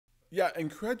Yeah,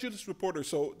 incredulous reporter.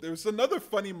 So there's another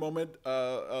funny moment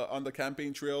on the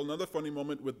campaign trail, another funny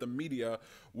moment with the media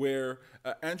where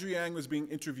Andrew Yang was being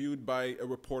interviewed by a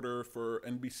reporter for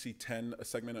NBC 10, a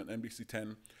segment on NBC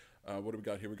 10. What do we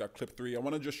got here? We got clip 3. I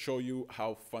want to just show you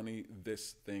how funny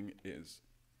this thing is.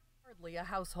 Hardly a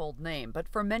household name, but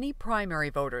for many primary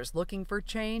voters looking for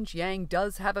change, Yang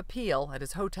does have appeal. At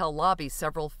his hotel lobby,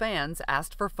 several fans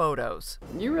asked for photos.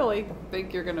 You really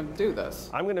think you're going to do this?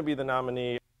 I'm going to be the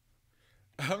nominee.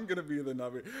 I'm going to be the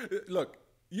nominee. Look,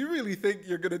 you really think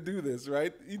you're going to do this,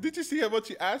 right? Did you see how much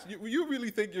she asked? You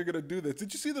really think you're going to do this?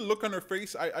 Did you see the look on her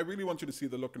face? I really want you to see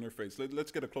the look on her face.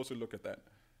 Let's get a closer look at that.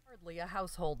 Hardly a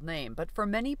household name, but for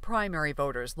many primary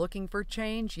voters looking for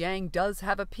change, Yang does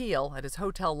have appeal. At his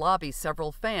hotel lobby,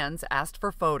 several fans asked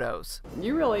for photos.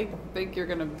 You really think you're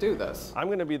going to do this? I'm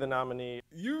going to be the nominee.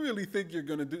 You really think you're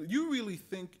going to do? You really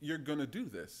think you're going to do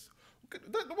this?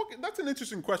 That's an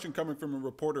interesting question coming from a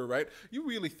reporter, right? You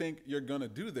really think you're going to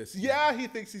do this? Yeah, he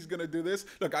thinks he's going to do this.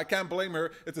 Look, I can't blame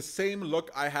her. It's the same look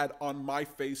I had on my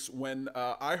face when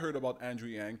I heard about Andrew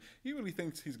Yang. He really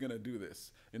thinks he's going to do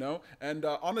this, you know? And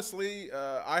honestly,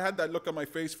 I had that look on my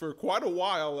face for quite a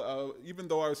while. Even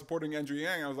though I was supporting Andrew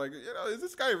Yang, I was like, you know, is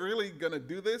this guy really going to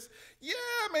do this? Yeah,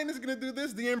 man, he's going to do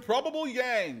this. The improbable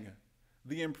Yang.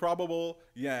 The improbable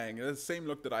Yang. It's the same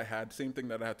look that I had, same thing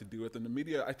that I had to deal with in the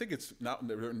media. I think it's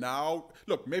now.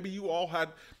 Look, maybe you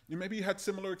had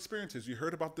similar experiences. You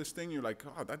heard about this thing, you're like,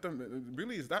 oh,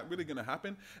 is that really going to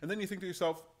happen? And then you think to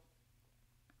yourself,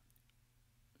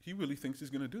 he really thinks he's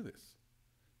going to do this.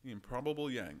 The improbable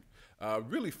Yang.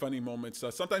 Really funny moments.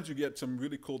 Sometimes you get some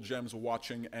really cool gems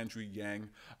watching Andrew Yang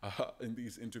in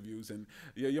these interviews. And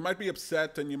yeah, you might be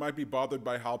upset and you might be bothered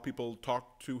by how people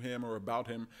talk to him or about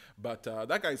him, but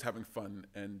that guy's having fun.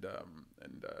 And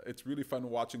it's really fun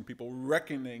watching people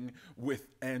reckoning with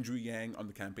Andrew Yang on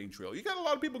the campaign trail. You got a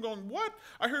lot of people going, what?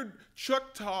 I heard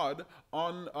Chuck Todd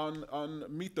on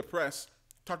Meet the Press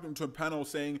talking to a panel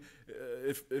saying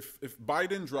if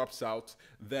Biden drops out,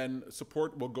 then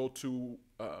support will go to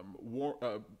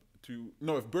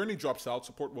if Bernie drops out,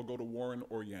 support will go to Warren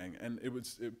or Yang. And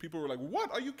people were like,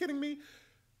 what? Are you kidding me?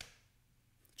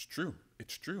 It's true.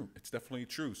 It's true. It's definitely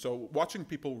true. So watching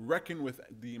people reckon with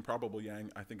the improbable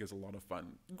Yang, I think, is a lot of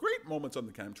fun. Great moments on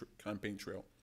the campaign trail.